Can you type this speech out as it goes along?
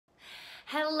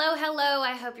Hello,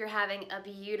 I hope you're having a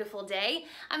beautiful day.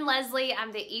 I'm Leslie,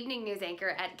 I'm the evening news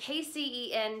anchor at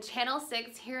KCEN Channel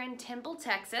 6 here in Temple,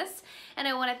 Texas, and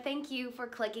I want to thank you for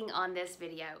clicking on this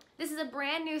video. This is a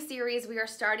brand new series we are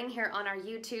starting here on our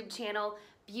YouTube channel,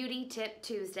 Beauty Tip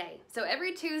Tuesday. So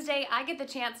every Tuesday, I get the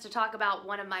chance to talk about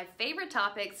one of my favorite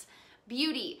topics,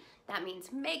 beauty. That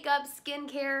means makeup,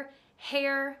 skincare,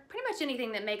 hair, pretty much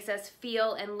anything that makes us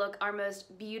feel and look our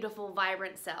most beautiful,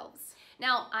 vibrant selves.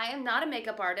 Now, I am not a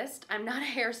makeup artist, I'm not a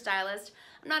hairstylist,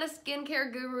 I'm not a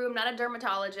skincare guru, I'm not a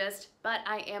dermatologist, but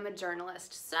I am a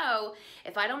journalist. So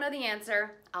if I don't know the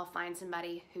answer, I'll find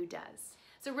somebody who does.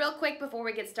 So real quick before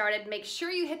we get started, make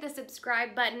sure you hit the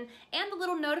subscribe button and the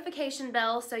little notification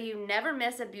bell so you never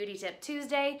miss a Beauty Tip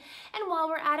Tuesday. And while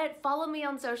we're at it, follow me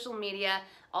on social media.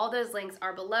 All those links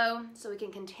are below so we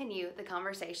can continue the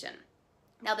conversation.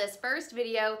 Now this first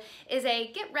video is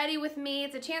a get ready with me.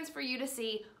 It's a chance for you to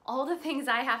see all the things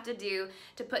I have to do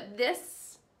to put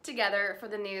this together for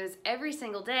the news every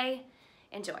single day.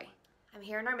 Enjoy. I'm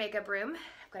here in our makeup room.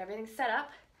 I've got everything set up,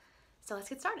 so let's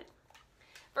get started.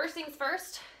 First things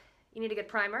first, you need a good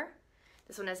primer.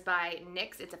 This one is by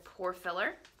NYX. It's a pore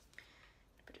filler.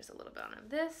 Put just a little bit on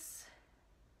of this.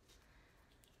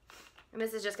 And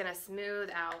this is just gonna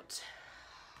smooth out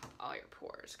all your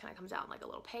pores. Kind of comes out in like a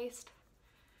little paste.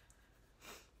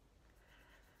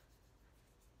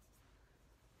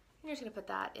 You're just gonna put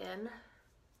that in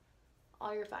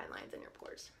all your fine lines in your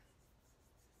pores.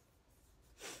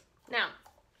 Now,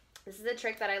 this is a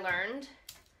trick that I learned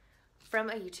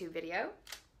from a YouTube video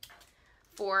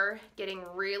for getting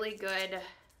really good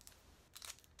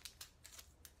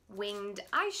winged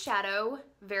eyeshadow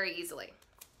very easily.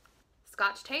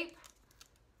 Scotch tape,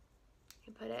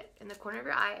 you put it in the corner of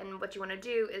your eye, and what you wanna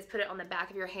do is put it on the back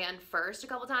of your hand first a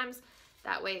couple times.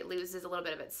 That way it loses a little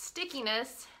bit of its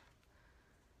stickiness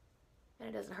and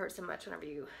it doesn't hurt so much whenever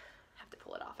you have to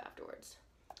pull it off afterwards.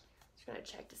 Just gonna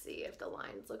check to see if the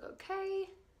lines look okay.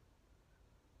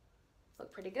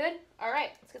 Look pretty good. All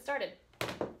right, let's get started.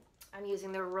 I'm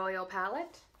using the Royal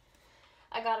palette.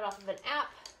 I got it off of an app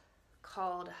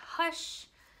called Hush.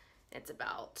 It's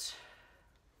about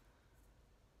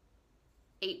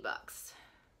 $8.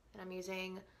 And I'm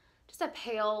using just a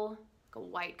pale, like a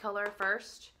white color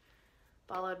first,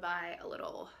 followed by a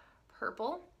little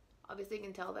purple. Obviously you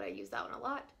can tell that I use that one a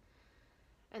lot.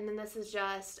 And then this is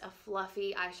just a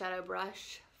fluffy eyeshadow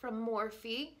brush from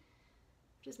Morphe,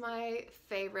 which is my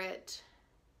favorite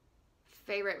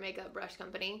makeup brush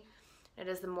company. It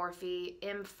is the Morphe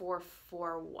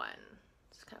M441.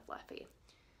 It's kind of fluffy.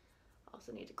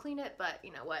 Also need to clean it, but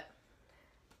you know what?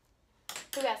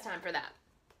 Who has time for that?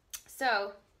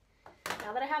 So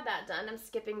now that I have that done, I'm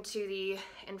skipping to the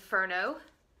Inferno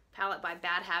palette by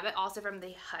Bad Habit, also from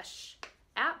the Hush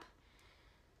app.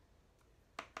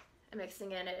 I'm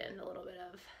mixing in a little bit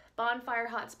of Bonfire,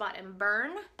 Hotspot, and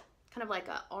Burn, kind of like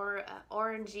a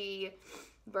orangey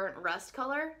burnt rust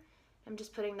color. I'm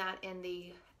just putting that in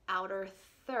the outer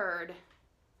third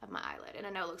of my eyelid. And I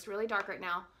know it looks really dark right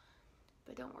now,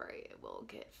 but don't worry, it will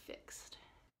get fixed.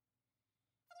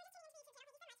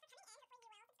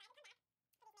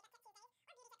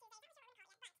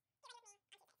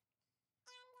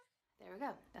 There we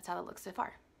go. That's how it looks so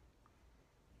far.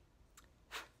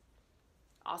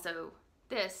 Also,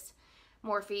 this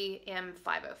Morphe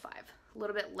M505, a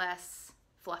little bit less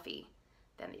fluffy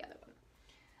than the other one.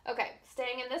 Okay,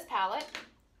 staying in this palette,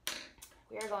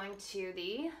 we are going to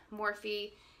the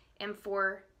Morphe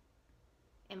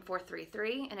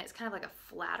M433, and it's kind of like a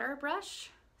flatter brush.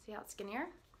 See how it's skinnier?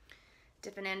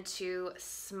 Dipping into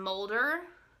Smolder,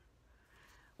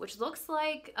 which looks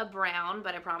like a brown,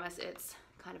 but I promise it's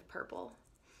kind of purple.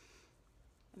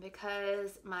 And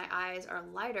because my eyes are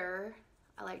lighter,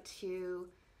 I like to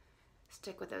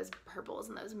stick with those purples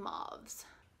and those mauves.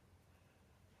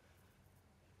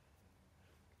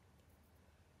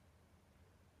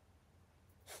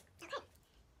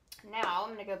 Now I'm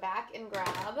gonna go back and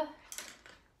grab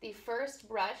the first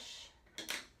brush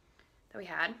that we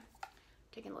had.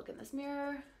 Taking a look in this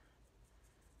mirror,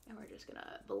 and we're just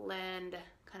gonna blend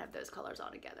kind of those colors all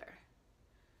together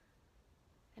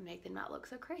and make them not look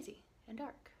so crazy and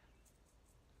dark.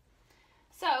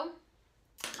 So,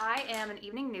 I am an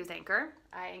evening news anchor.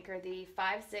 I anchor the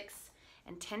 5, 6,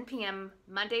 and 10 p.m.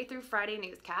 Monday through Friday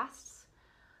newscasts.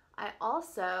 I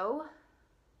also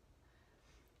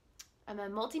am a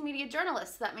multimedia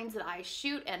journalist. So that means that I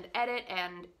shoot and edit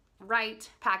and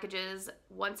write packages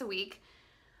once a week.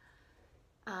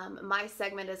 My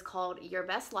segment is called Your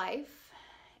Best Life,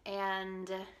 and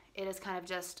it is kind of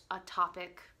just a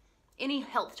topic, any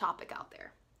health topic out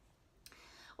there.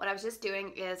 what I was just doing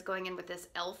is going in with this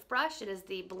e.l.f. brush. It is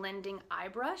the blending eye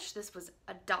brush. This was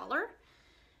 $1,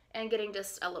 and getting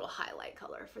just a little highlight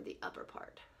color for the upper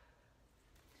part.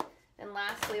 And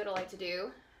lastly, what I like to do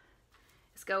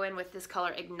is go in with this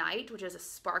color Ignite, which is a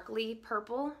sparkly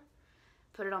purple.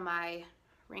 Put it on my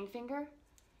ring finger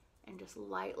and just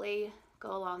lightly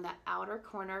go along that outer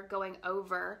corner, going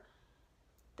over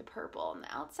the purple on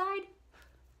the outside.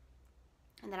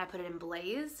 And then I put it in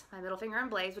Blaze, my middle finger in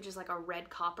Blaze, which is like a red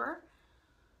copper.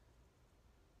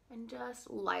 And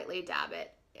just lightly dab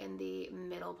it in the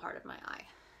middle part of my eye.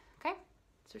 Okay,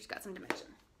 so it's got some dimension.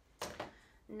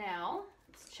 Now,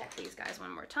 let's check these guys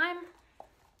one more time.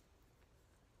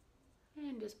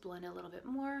 And just blend a little bit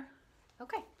more.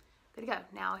 Okay, good to go.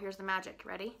 Now here's the magic.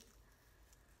 Ready?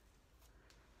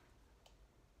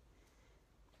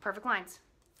 Perfect lines.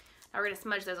 Now we're gonna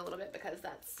smudge those a little bit because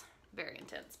that's very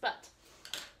intense, but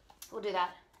we'll do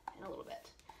that in a little bit.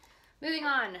 Moving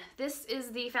on, this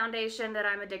is the foundation that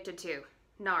I'm addicted to,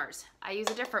 NARS. I use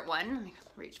a different one. Let me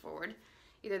reach forward.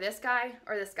 Either this guy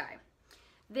or this guy.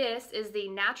 This is the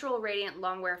Natural Radiant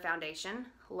Longwear Foundation.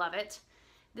 Love it.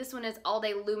 This one is All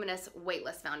Day Luminous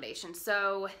Weightless Foundation.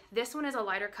 So this one is a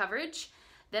lighter coverage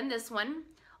than this one.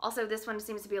 Also, this one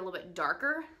seems to be a little bit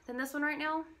darker than this one right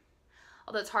now.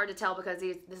 Although it's hard to tell because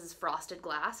this is frosted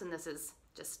glass and this is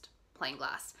just plain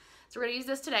glass. So we're gonna use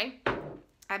this today.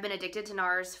 I've been addicted to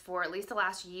NARS for at least the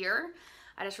last year.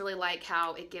 I just really like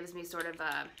how it gives me sort of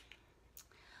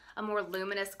a more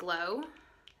luminous glow.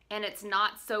 And it's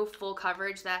not so full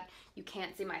coverage that you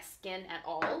can't see my skin at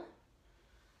all.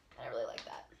 And I really like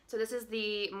that. So this is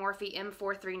the Morphe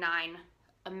M439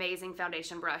 amazing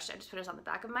foundation brush. I just put this on the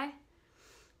back of my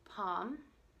palm.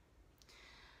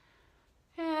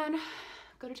 And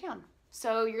go to town.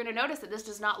 So you're gonna notice that this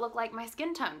does not look like my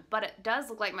skin tone, but it does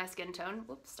look like my skin tone,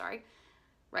 whoops, sorry,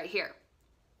 right here.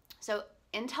 So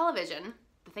in television,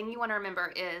 the thing you wanna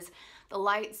remember is the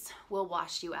lights will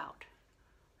wash you out.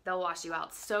 They'll wash you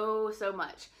out so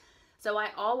much. So I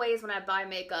always, when I buy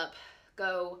makeup,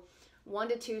 go 1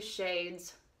 to 2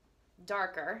 shades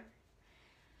darker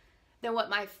than what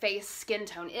my face skin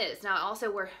tone is. Now I also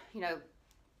wear,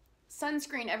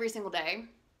 sunscreen every single day,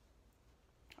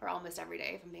 or almost every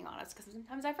day if I'm being honest, because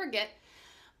sometimes I forget.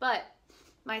 But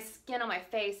my skin on my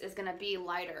face is gonna be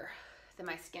lighter than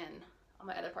my skin on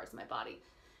my other parts of my body.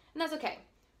 And that's okay.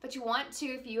 But you want to,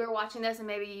 if you are watching this and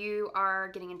maybe you are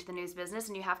getting into the news business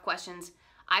and you have questions,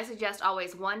 I suggest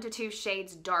always 1 to 2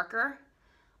 shades darker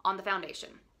on the foundation.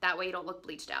 That way you don't look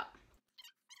bleached out.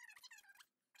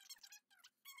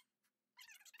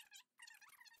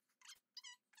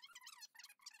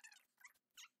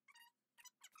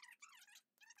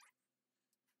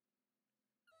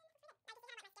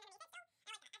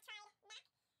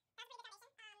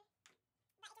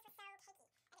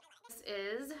 This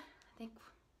is, I think,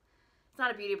 it's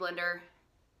not a beauty blender.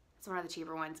 It's one of the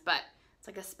cheaper ones, but it's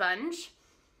like a sponge.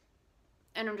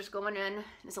 And I'm just going in,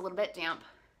 it's a little bit damp.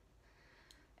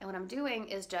 And what I'm doing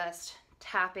is just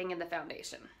tapping in the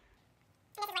foundation.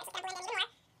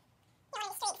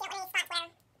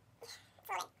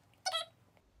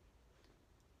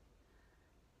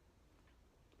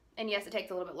 And yes, it takes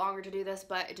a little bit longer to do this,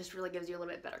 but it just really gives you a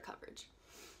little bit better coverage.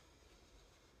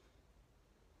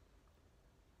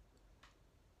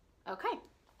 Okay,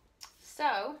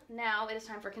 so now it is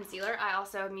time for concealer. I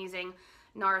also am using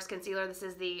NARS concealer. This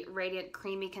is the Radiant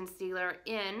Creamy Concealer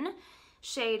in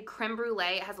shade Creme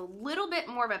Brulee. It has a little bit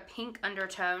more of a pink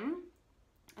undertone,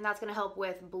 and that's gonna help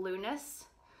with blueness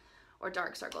or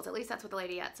dark circles. At least that's what the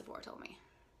lady at Sephora told me.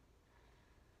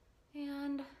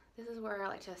 And this is where I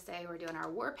like to say we're doing our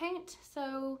war paint.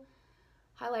 So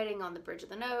highlighting on the bridge of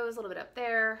the nose, a little bit up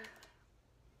there,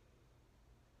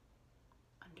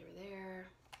 under there.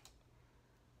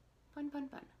 Fun, fun,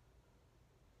 fun.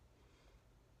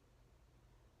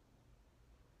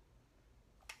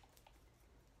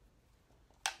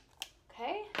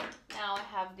 Okay, now I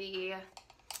have the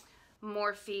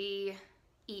Morphe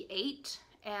E8,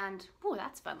 and oh,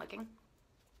 that's fun looking.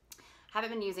 Haven't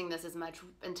been using this as much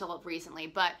until recently,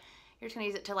 but you're just gonna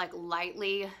use it to like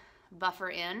lightly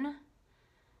buffer in,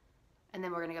 and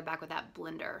then we're gonna go back with that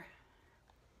blender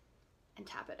and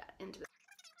tap it into the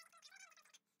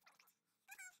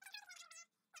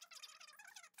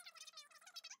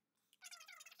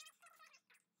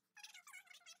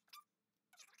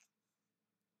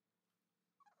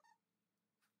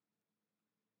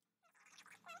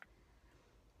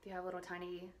If you have little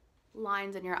tiny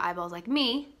lines in your eyeballs like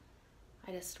me,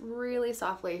 I just really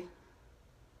softly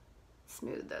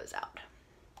smooth those out.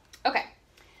 Okay,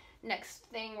 next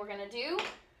thing we're gonna do,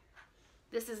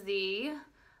 this is the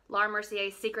Laura Mercier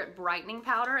Secret Brightening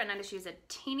Powder, and I just use a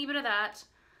teeny bit of that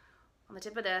on the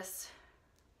tip of this,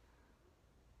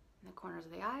 in the corners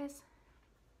of the eyes.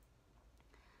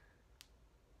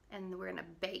 And we're gonna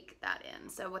bake that in.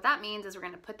 So what that means is we're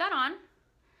gonna put that on,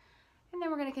 and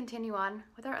then we're gonna continue on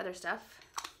with our other stuff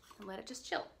and let it just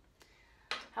chill.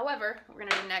 However, what we're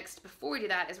gonna do next before we do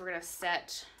that is we're gonna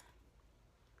set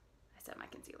my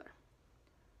concealer.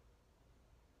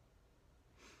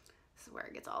 This is where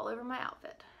it gets all over my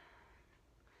outfit.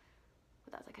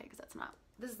 But that's okay, because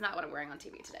this is not what I'm wearing on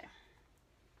TV today.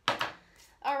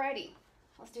 Alrighty,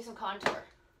 let's do some contour.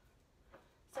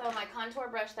 So my contour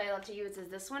brush that I love to use is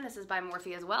this one. This is by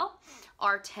Morphe as well,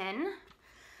 R10.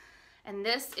 And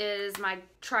this is my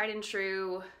tried and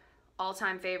true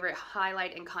all-time favorite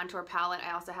highlight and contour palette.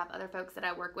 I also have other folks that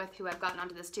I work with who have gotten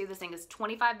onto this too. This thing is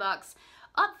 25 bucks,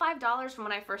 up $5 from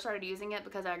when I first started using it,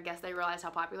 because I guess they realized how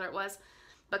popular it was.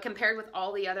 But compared with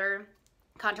all the other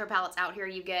contour palettes out here,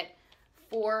 you get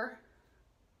 4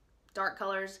 dark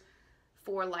colors,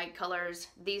 4 light colors.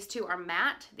 These 2 are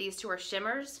matte, these 2 are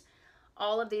shimmers.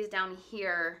 All of these down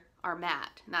here are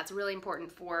matte, and that's really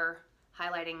important for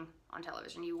highlighting on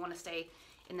television. You want to stay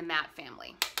in the matte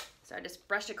family. So I just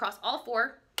brushed across all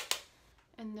 4,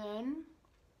 and then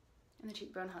in the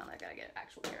cheekbone, I gotta get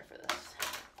actual hair for this.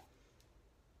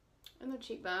 In the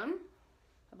cheekbone,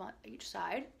 on each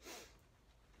side,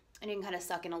 and you can kind of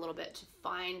suck in a little bit to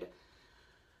find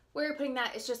where you're putting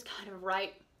that. It's just kind of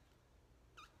right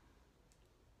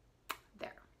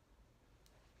there.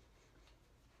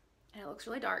 And it looks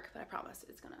really dark, but I promise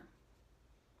it's gonna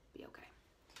be okay.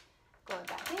 Going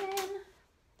back in.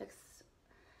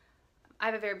 I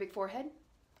have a very big forehead.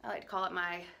 I like to call it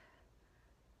my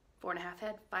 4.5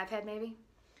 head, 5 head maybe.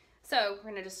 So we're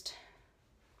gonna just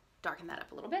darken that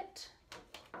up a little bit.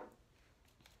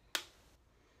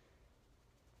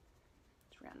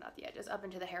 Just round out the edges up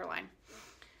into the hairline.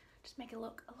 Just make it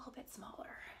look a little bit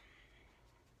smaller.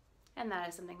 And that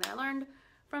is something that I learned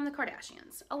from the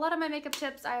Kardashians. A lot of my makeup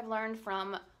tips I have learned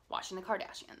from watching the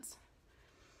Kardashians.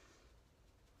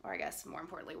 Or I guess more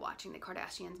importantly, watching the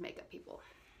Kardashians makeup people.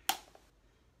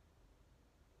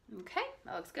 Okay,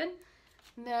 that looks good.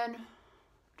 And then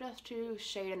just to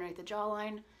shade underneath the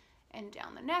jawline and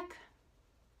down the neck.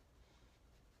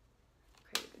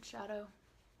 Create a good shadow.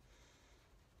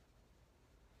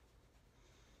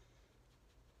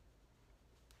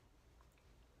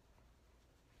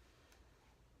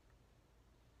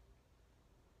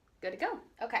 Good to go.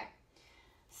 Okay,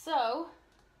 so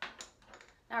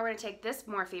now we're gonna take this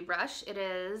Morphe brush. It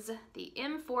is the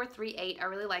M438. I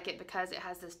really like it because it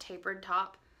has this tapered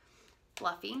top,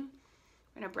 fluffy.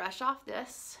 We're gonna brush off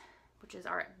this, which is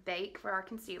our bake for our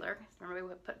concealer. Remember,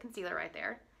 we put concealer right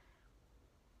there.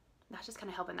 That's just kind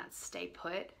of helping that stay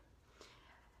put.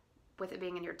 With it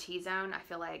being in your T-zone, I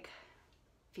feel like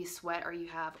if you sweat or you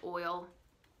have oil,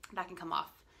 that can come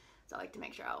off. So I like to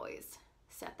make sure I always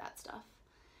set that stuff.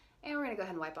 And we're gonna go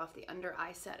ahead and wipe off the under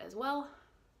eye set as well.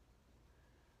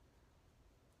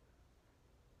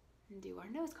 And do our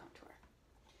nose contour.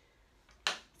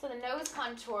 So the nose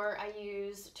contour, I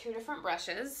use 2 different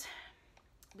brushes.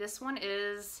 This one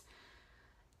is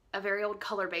a very old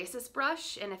Color Basis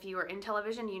brush, and if you are in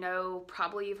television, you know,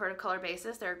 probably you've heard of Color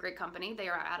Basis. They're a great company. They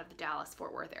are out of the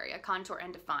Dallas-Fort Worth area, Contour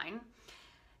and Define.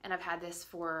 And I've had this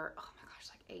for, oh my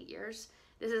gosh, like 8 years.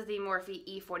 This is the Morphe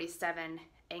E47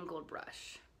 angled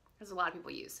brush. There's a lot of people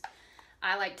use.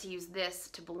 I like to use this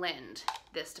to blend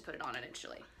this to put it on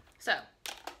initially. So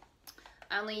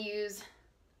I only use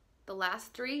the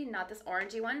last 3, not this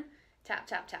orangey one. Tap,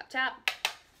 tap, tap, tap.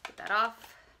 Get that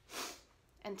off.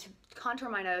 And to contour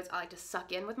my nose, I like to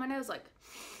suck in with my nose, like,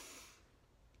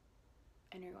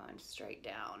 and you're going straight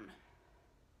down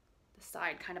the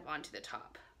side, kind of onto the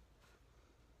top.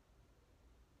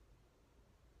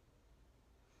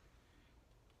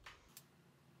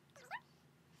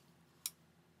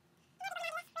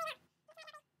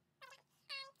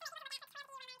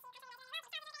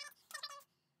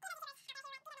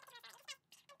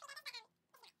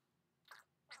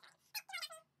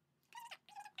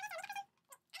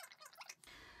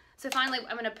 So finally,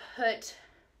 I'm gonna put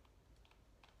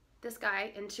this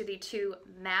guy into the 2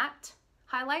 matte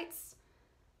highlights.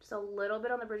 Just a little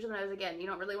bit on the bridge of the nose. Again, you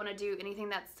don't really wanna do anything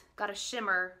that's got a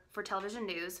shimmer for television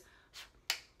news,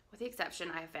 with the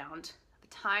exception, I have found, a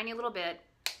tiny little bit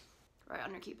right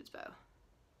under Cupid's bow.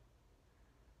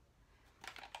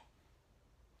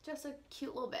 Just a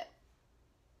cute little bit.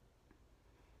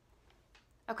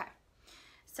 Okay,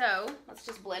 so let's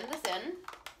just blend this in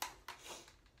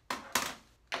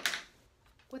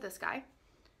with this guy,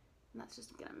 and that's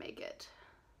just gonna make it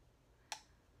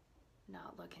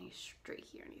not look any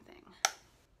streaky or anything.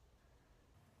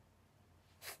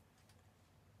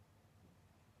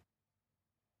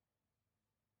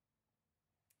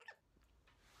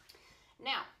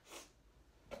 Now,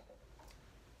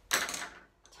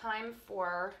 time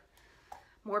for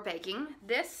more baking.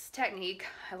 This technique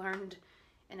I learned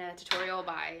in a tutorial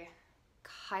by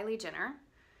Kylie Jenner.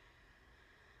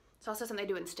 It's also something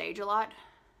they do in stage a lot.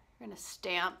 You're gonna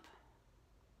stamp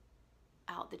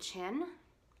out the chin.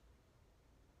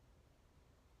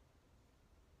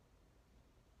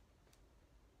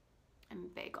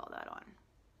 And bake all that on.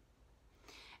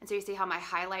 And so you see how my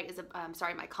highlight is,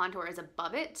 my contour is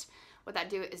above it. What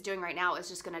that is doing right now is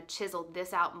just gonna chisel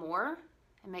this out more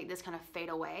and make this kind of fade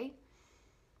away.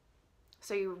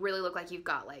 So you really look like you've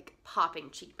got like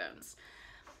popping cheekbones.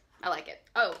 I like it.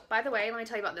 Oh, by the way, let me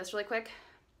tell you about this really quick.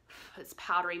 This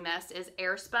powdery mess is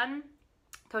Airspun,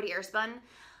 Coty Airspun.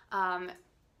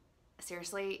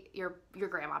 Seriously, your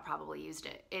grandma probably used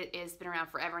it. It has been around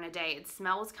forever and a day. It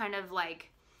smells kind of like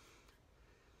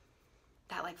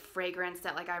that like fragrance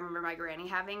that like I remember my granny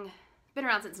having. It's been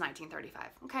around since 1935.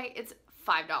 Okay, it's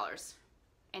 $5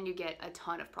 and you get a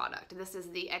ton of product. This is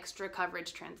the extra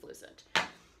coverage translucent. You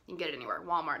can get it anywhere.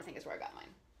 Walmart, I think, is where I got mine.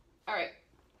 All right,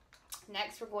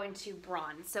 next we're going to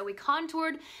bronze. So we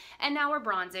contoured and now we're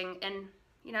bronzing, and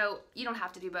you know, you don't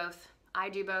have to do both. I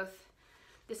do both.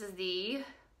 This is the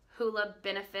Hoola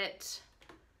Benefit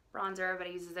bronzer.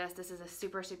 Everybody uses this. This is a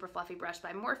super, super fluffy brush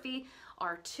by Morphe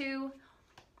R2.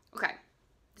 Okay,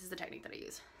 this is the technique that I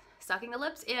use. Sucking the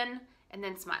lips in and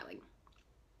then smiling.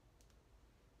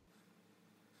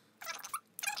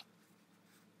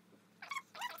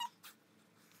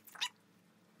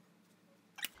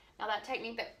 Now that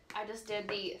technique that I just did,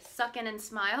 the suck in and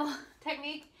smile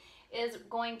technique, is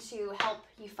going to help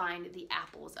you find the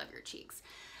apples of your cheeks.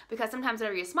 Because sometimes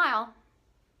whenever you smile,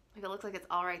 like it looks like it's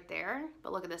all right there,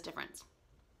 but look at this difference.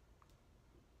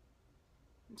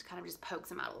 It just kind of just pokes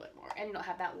them out a little bit more, and you don't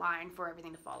have that line for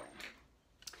everything to fall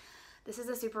in. This is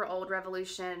a super old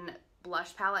Revolution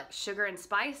blush palette, Sugar and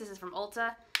Spice. This is from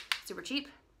Ulta, super cheap,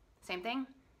 same thing.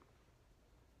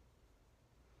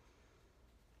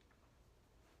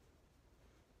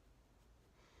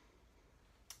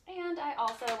 And I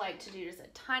also like to do just a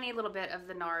tiny little bit of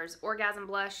the NARS Orgasm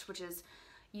Blush, which is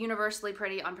universally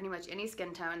pretty on pretty much any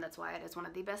skin tone. That's why it is one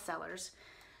of the best sellers.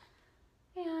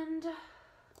 And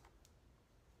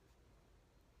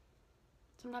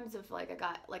sometimes if like I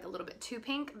got like a little bit too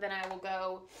pink, then I will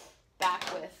go back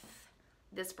with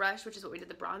this brush, which is what we did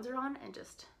the bronzer on, and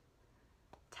just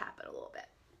tap it a little bit.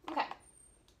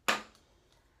 Okay.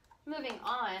 Moving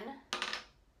on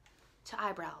to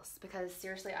eyebrows, because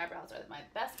seriously, eyebrows are my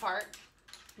best part.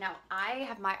 Now, I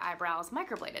have my eyebrows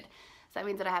microbladed. So that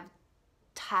means that I have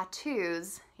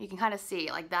tattoos. You can kind of see,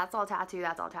 like, that's all tattoo,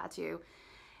 that's all tattoo.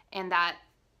 And that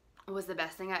was the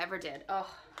best thing I ever did. Oh,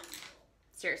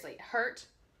 seriously, it hurt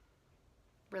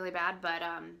really bad, but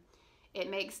it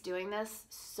makes doing this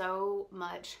so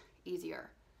much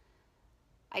easier.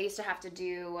 I used to have to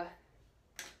do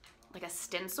like a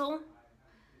stencil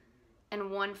and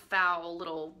one foul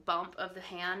little bump of the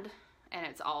hand, and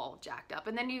it's all jacked up.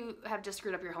 And then you have just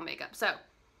screwed up your home makeup. So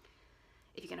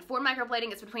if you can afford microblading,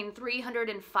 it's between $300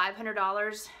 and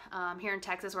 $500. Here in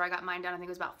Texas, where I got mine done, I think it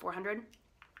was about $400.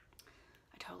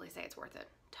 I totally say it's worth it.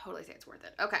 Totally say it's worth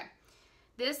it. Okay.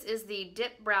 This is the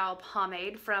Dip Brow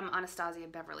Pomade from Anastasia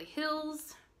Beverly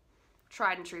Hills.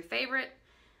 Tried and true favorite.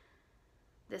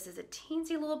 This is a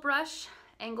teensy little brush,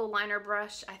 angle liner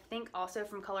brush, I think also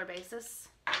from Color Basis.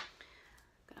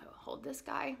 Gonna hold this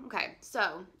guy. Okay,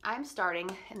 so I'm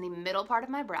starting in the middle part of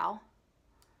my brow,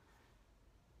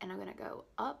 and I'm gonna go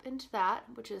up into that,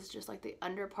 which is just like the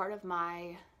under part of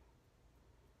my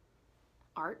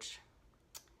arch.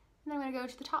 And then I'm gonna go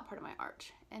to the top part of my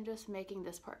arch and just making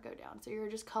this part go down. So you're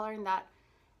just coloring that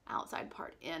outside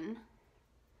part in,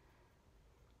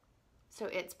 so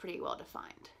it's pretty well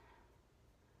defined.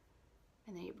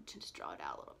 And then you just draw it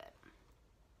out a little bit.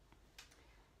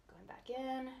 Going back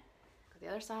in, go the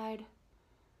other side.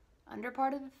 Under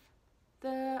part of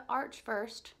the arch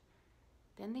first,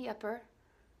 then the upper,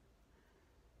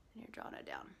 and you're drawing it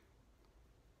down.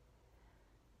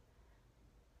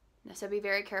 Now, so be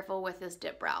very careful with this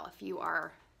dip brow if you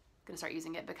are gonna start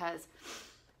using it, because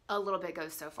a little bit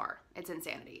goes so far. It's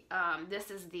insanity.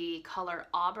 This is the color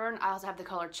Auburn. I also have the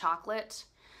color Chocolate.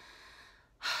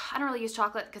 I don't really use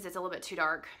chocolate because it's a little bit too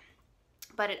dark,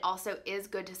 but it also is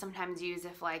good to sometimes use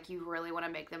if like you really want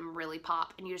to make them really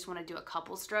pop and you just want to do a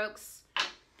couple strokes,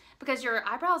 because your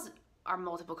eyebrows are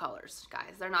multiple colors,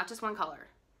 guys. They're not just one color.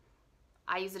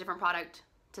 I use a different product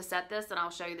to set this, and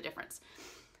I'll show you the difference.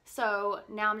 So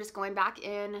now I'm just going back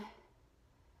in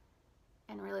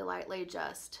and really lightly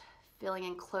just filling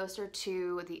in closer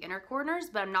to the inner corners,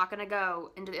 but I'm not going to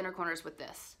go into the inner corners with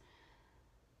this.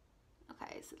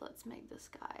 Okay, let's make this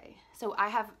guy. So I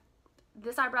have,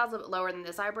 this eyebrow's a little bit lower than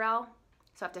this eyebrow,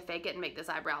 so I have to fake it and make this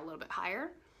eyebrow a little bit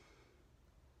higher.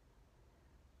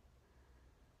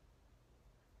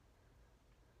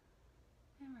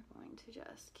 And we're going to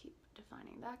just keep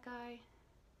defining that guy.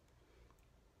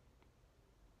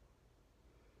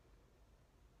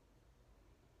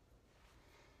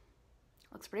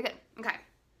 Looks pretty good. Okay.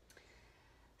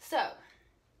 So,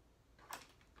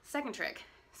 second trick.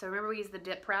 So remember we used the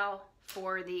dip brow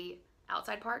for the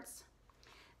outside parts?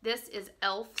 This is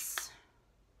e.l.f.'s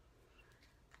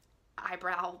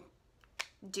eyebrow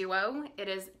duo. It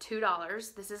is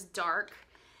 $2. This is dark,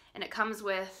 and it comes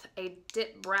with a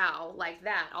dip brow like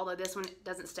that, although this one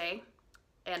doesn't stay,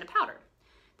 and a powder.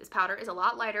 This powder is a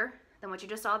lot lighter than what you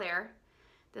just saw there.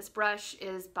 This brush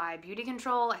is by Beauty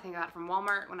Control. I think I got it from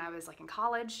Walmart when I was like in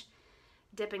college.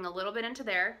 Dipping a little bit into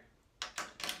there,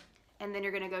 and then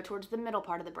you're gonna go towards the middle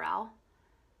part of the brow,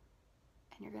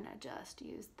 and you're gonna just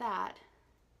use that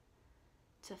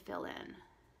to fill in.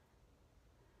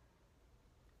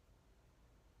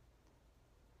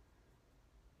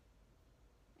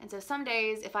 And so some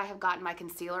days, if I have gotten my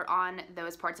concealer on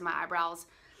those parts of my eyebrows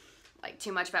like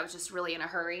too much, if I was just really in a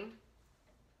hurry,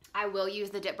 I will use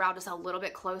the dip brow just a little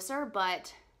bit closer,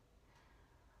 but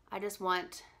I just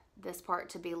want this part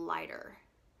to be lighter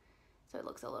so it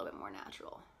looks a little bit more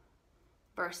natural,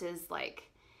 versus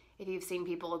like if you've seen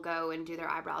people go and do their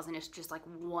eyebrows and it's just like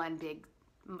one big,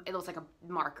 it looks like a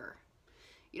marker.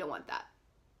 You don't want that,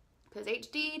 because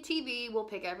HD TV will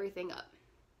pick everything up.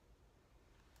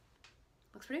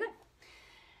 Looks pretty good.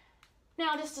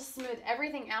 Now, just to smooth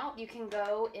everything out, you can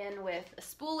go in with a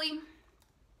spoolie,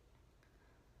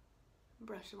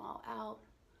 brush them all out.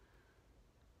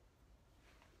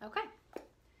 Okay,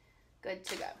 good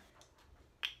to go.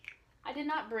 I did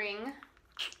not bring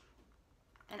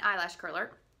an eyelash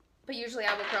curler, but usually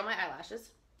I will curl my eyelashes.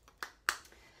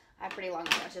 I have pretty long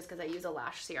eyelashes because I use a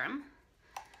lash serum,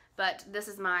 but this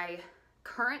is my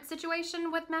current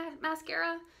situation with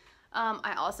mascara.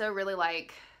 I also really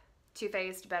like Too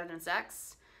Faced Better Than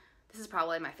Sex. This is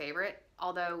probably my favorite,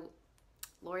 although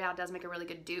L'Oreal does make a really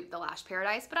good dupe, the Lash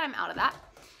Paradise, but I'm out of that.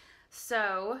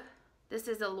 So this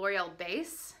is a L'Oreal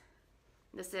base.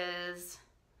 This is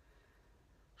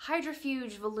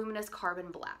Hydrofuge Voluminous Carbon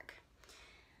Black.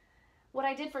 What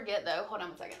I did forget though, hold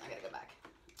on a second, I gotta go back,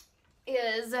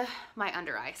 is my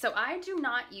under eye. So I do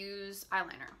not use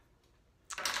eyeliner.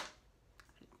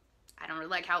 I don't really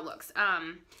like how it looks.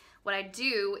 What I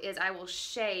do is I will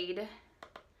shade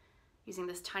using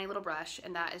this tiny little brush,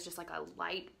 and that is just like a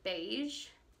light beige.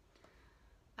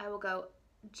 I will go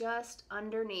just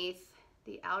underneath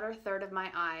the outer third of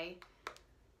my eye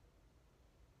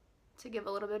to give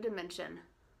a little bit of dimension.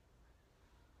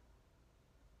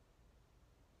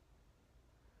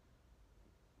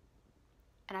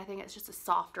 And I think it's just a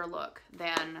softer look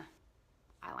than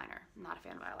eyeliner. I'm not a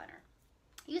fan of eyeliner.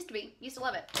 Used to be, used to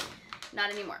love it.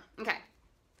 Not anymore. Okay,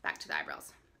 back to the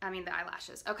eyebrows. I mean the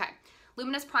eyelashes. Okay,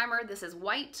 Luminous Primer, this is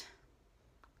white.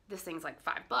 This thing's like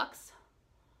 $5.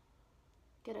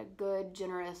 Get a good,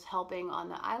 generous helping on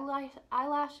the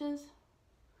eyelashes.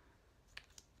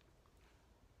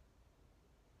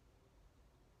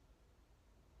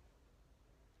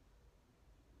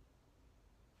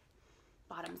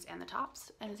 Bottoms and the tops,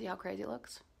 and see how crazy it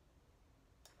looks.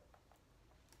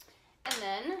 And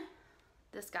then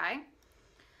this guy,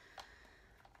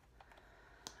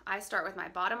 I start with my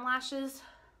bottom lashes.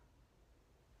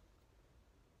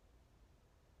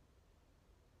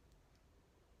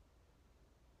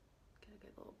 Get a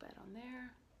good little bit on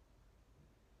there.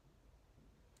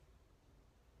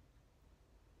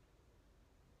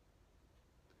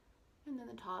 And then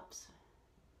the tops.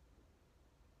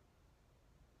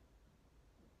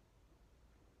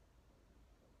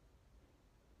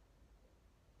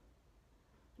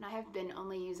 And I have been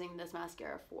only using this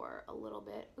mascara for a little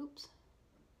bit. Oops.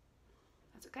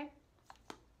 That's okay.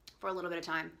 For a little bit of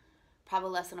time. Probably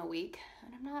less than a week.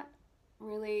 And I'm not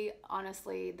really,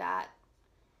 honestly, that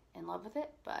in love with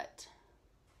it, but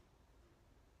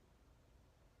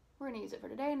we're going to use it for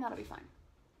today and that'll be fine.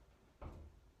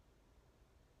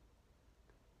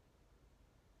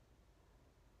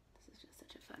 This is just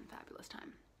such a fun, fabulous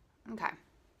time. Okay.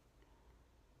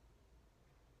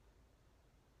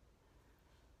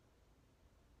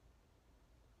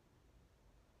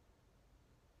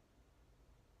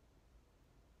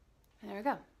 And there we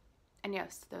go. And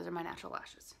yes, those are my natural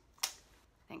lashes.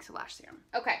 Thanks to Lash Serum.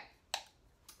 Okay.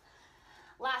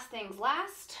 Last things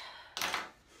last.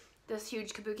 This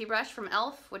huge kabuki brush from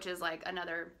e.l.f., which is like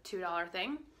another $2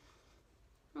 thing.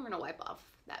 I'm gonna wipe off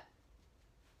that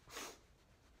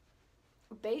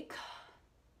Bake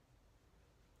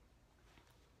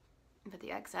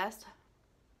the excess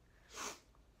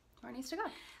where it needs to go.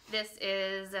 This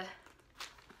is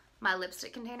my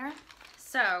lipstick container.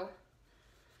 So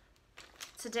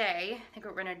today, I think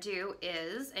what we're gonna do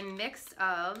is a mix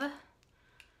of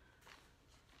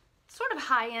sort of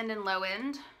high-end and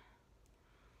low-end.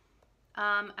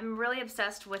 I'm really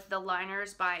obsessed with the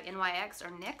liners by NYX or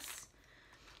NYX.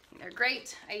 They're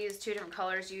great. I use 2 different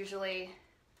colors usually,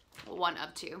 well, 1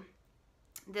 of 2.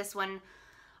 This one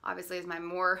obviously is my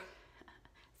more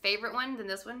favorite one than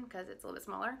this one because it's a little bit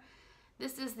smaller.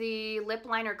 This is the lip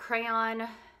liner crayon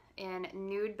in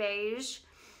nude beige,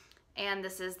 and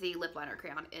this is the lip liner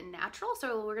crayon in natural.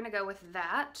 So we're gonna go with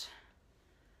that,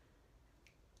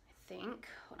 I think.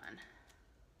 Hold on.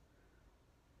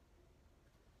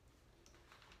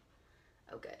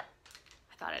 Oh, good.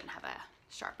 I thought I didn't have a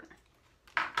sharpener.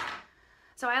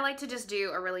 So I like to just do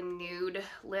a really nude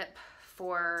lip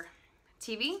for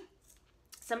TV.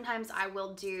 Sometimes I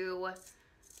will do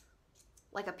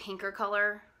like a pinker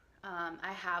color.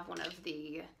 I have one of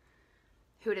the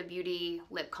Huda Beauty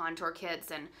lip contour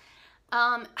kits, and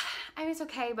I mean, it's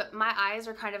okay, but my eyes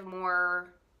are kind of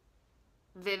more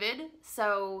vivid,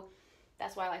 so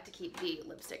that's why I like to keep the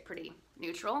lipstick pretty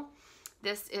neutral.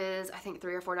 This is, I think,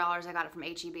 $3 or $4. I got it from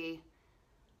H-E-B.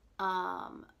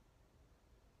 Line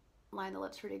the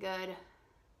lips pretty good.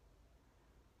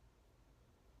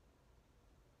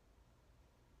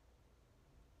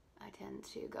 I tend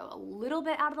to go a little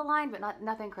bit out of the line, but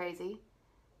nothing crazy.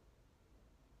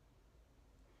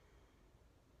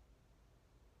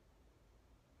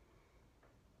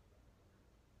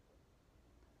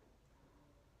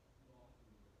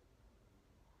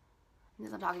 And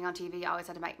as I'm talking on TV, I always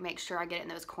have to make sure I get it in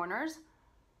those corners.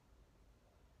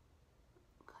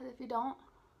 Because if you don't,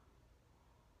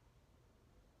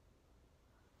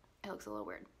 it looks a little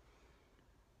weird.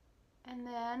 And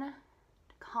then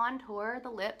to contour the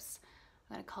lips,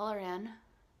 I'm going to color in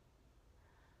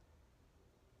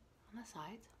on the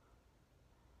sides.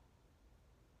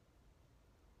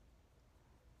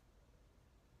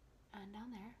 And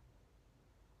down there.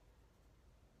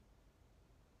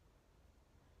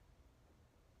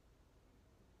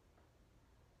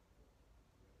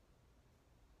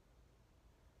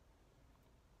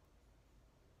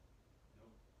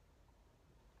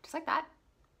 Just like that.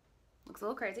 Looks a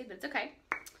little crazy, but it's okay.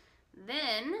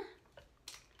 Then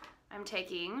I'm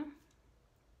taking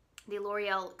the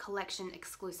L'Oreal Collection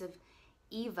exclusive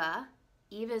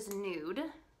Eva's Nude.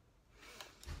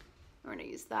 We're gonna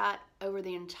use that over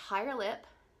the entire lip.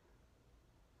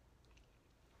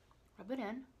 Rub it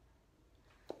in.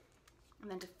 And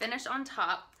then to finish on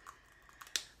top,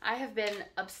 I have been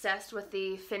obsessed with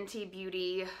the Fenty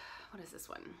Beauty, what is this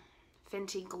one?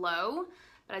 Fenty Glow.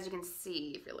 But as you can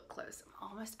see, if you look close, I'm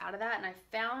almost out of that. And I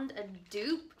found a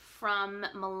dupe from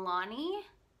Milani.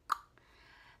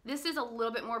 This is a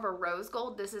little bit more of a rose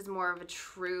gold. This is more of a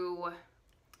true,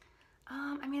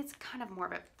 I mean, it's kind of more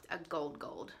of a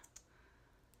gold.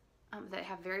 They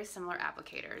have very similar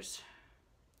applicators.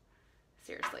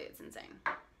 Seriously, it's insane.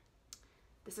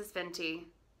 This is Fenty.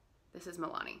 This is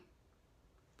Milani.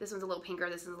 This one's a little pinker.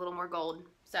 This is a little more gold.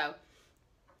 So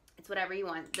it's whatever you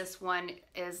want. This one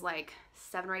is like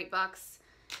 $7 or $8.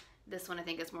 This one I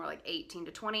think is more like 18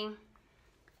 to 20.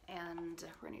 And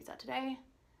we're gonna use that today.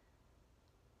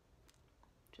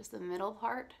 Just the middle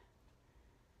part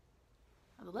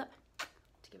of the lip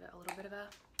to give it a little bit of a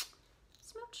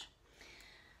smooch.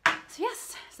 So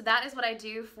yes, so that is what I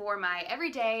do for my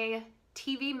everyday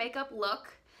TV makeup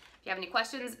look. If you have any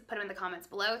questions, put them in the comments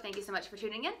below. Thank you so much for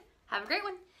tuning in. Have a great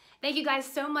one. Thank you guys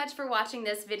so much for watching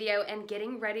this video and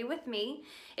getting ready with me.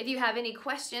 If you have any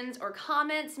questions or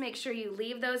comments, make sure you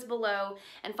leave those below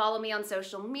and follow me on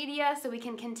social media so we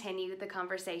can continue the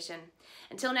conversation.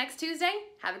 Until next Tuesday,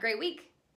 have a great week.